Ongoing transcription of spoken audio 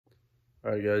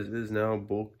Alright guys, it is now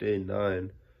bulk day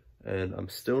 9, and I'm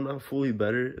still not fully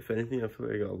better. If anything, I feel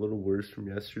like I got a little worse from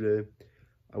yesterday.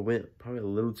 I went probably a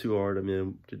little too hard. I mean,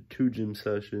 I did 2 gym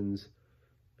sessions,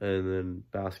 and then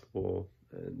basketball.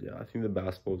 And yeah, I think the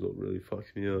basketball is what really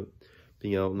fucked me up.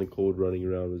 Being out in the cold running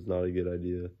around was not a good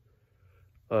idea.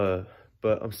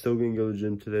 But I'm still gonna go to the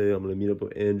gym today. I'm gonna meet up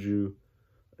with Andrew.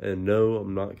 And no,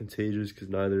 I'm not contagious because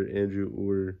neither Andrew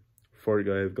or Fart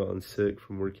Guy have gotten sick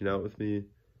from working out with me.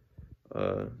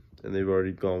 And they've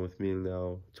already gone with me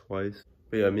now twice.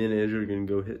 But yeah, me and Andrew are gonna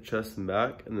go hit chest and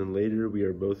back, and then later we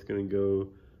are both gonna go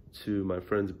to my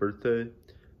friend's birthday.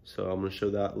 So I'm gonna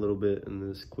show that a little bit in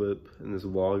this clip, in this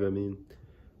vlog, I mean.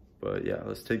 But yeah,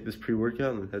 let's take this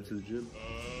pre-workout and then head to the gym.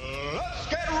 Let's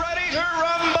get ready to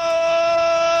rumble!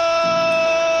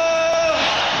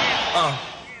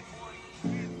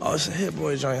 Oh, it's a hit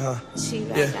boy joint, huh?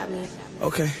 Yeah.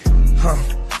 Okay.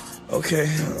 Okay.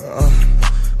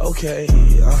 Okay.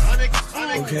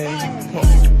 Okay.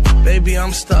 Baby,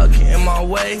 I'm stuck in my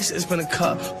ways. It's been a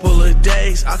couple of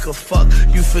days. I could fuck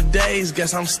you for days.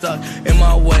 Guess I'm stuck in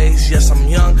my ways. Yes, I'm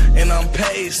young and I'm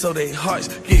paid, so they hearts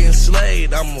getting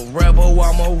slayed. I'm a rebel,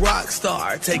 I'm a rock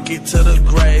star. Take it to the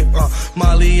grave.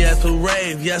 Molly at the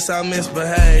rave. Yes, I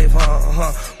misbehave.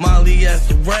 Molly at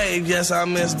the rave. Yes, I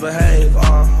misbehave.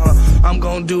 I'm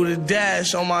gonna do the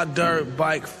dash on my dirt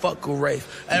bike. Fuck a race.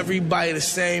 Everybody the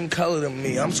same color to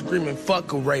me. I'm screaming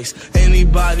fuck a race.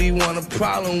 Anybody want a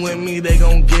problem with me, they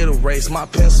gon' get erased. My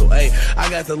pencil, ayy, I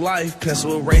got the life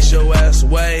pencil, erase your ass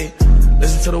away.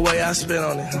 Listen to the way I spit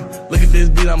on it, Look at this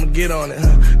beat, I'ma get on it,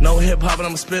 No hip-hop, and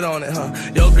I'ma spit on it,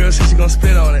 Yo, girl said she gon'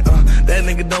 spit on it, That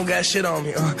nigga don't got shit on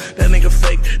me, That nigga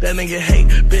fake, that nigga hate.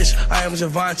 Bitch, I am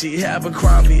Givenchy,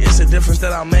 Abercrombie. It's a difference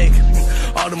that I make.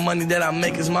 All the money that I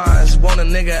make is mine. Won't a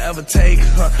nigga ever take,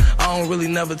 I don't really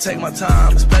never take my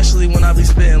time, especially when I be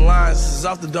spitting lines. This is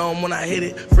off the dome when I hit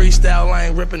it. Freestyle, I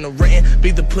ain't ripping the written.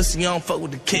 Beat the pussy, I don't fuck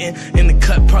with the kitten. In the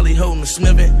cut, probably holding the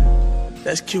snippet.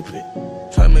 That's Cupid.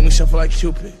 Try to make me shuffle like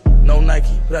Cupid. No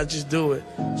Nike, but I just do it.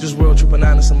 Just world trip and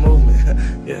honest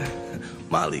movement. Yeah.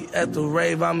 Molly at the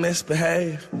rave, I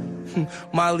misbehave.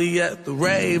 Molly at the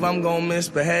rave, I'm gon'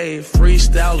 misbehave.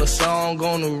 Freestyle a song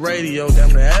on the radio,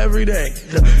 damn near every day.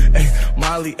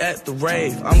 Molly at the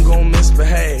rave, I'm gon'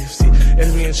 misbehave. See,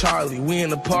 it's me and Charlie, we in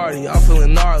the party, I'm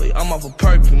feeling gnarly. I'm off a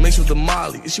perky, mixed with the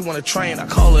Molly. If she want a train, I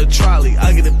call her a trolley.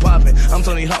 I get it poppin', I'm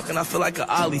Tony Hawk and I feel like a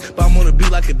Ollie. But I'm gonna be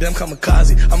like a damn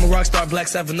kamikaze. I'm a rock star, Black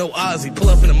Sabbath, no Ozzy. Pull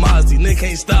up in a Mazda, nigga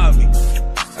can't stop me.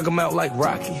 I come out like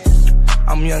Rocky.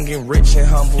 I'm young and rich and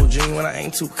humble, Gene, when I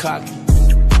ain't too cocky.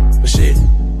 But shit,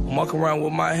 I'm walking around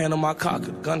with my hand on my cock,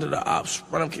 gun to the ops,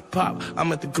 run up, get pop.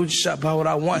 I'm at the Gucci shop, buy what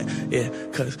I want, yeah,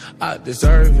 cause I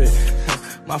deserve it.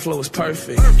 My flow is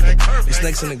perfect. The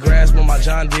snakes in the grass, but my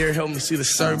John Deere helped me see the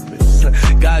serpents.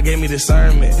 God gave me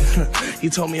discernment. He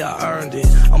told me I earned it.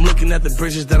 I'm looking at the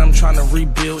bridges that I'm trying to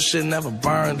rebuild, shit never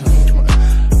burned.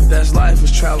 But that's life,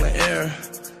 is trial and error.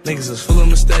 Niggas is full of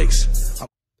mistakes.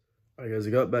 Alright guys,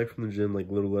 I got back from the gym like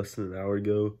a little less than an hour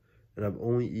ago, and I've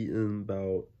only eaten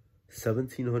about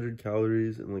 1,700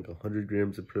 calories and like 100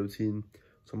 grams of protein.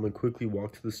 So I'm gonna quickly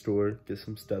walk to the store, get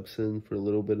some steps in for just a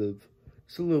little bit of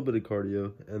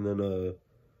cardio, and then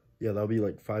yeah, that'll be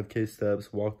like 5K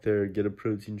steps. Walk there, get a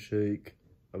protein shake.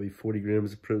 That'll be 40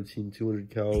 grams of protein,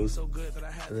 200 calories, and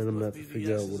then I'm gonna have to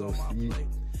figure out what else to eat.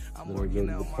 And then I go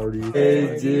to the party.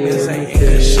 Hey,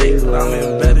 dude, I'm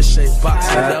in better shape.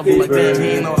 Boxing devil like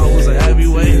that, you know I was a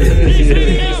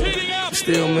heavyweight.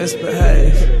 Still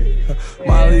misbehave.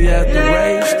 Molly at the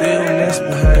rave, still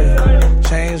misbehave.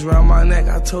 Chains around my neck,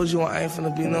 I told you I ain't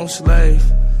finna be no slave.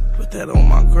 Put that on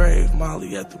my grave,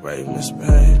 Molly at the rave,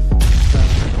 misbehave.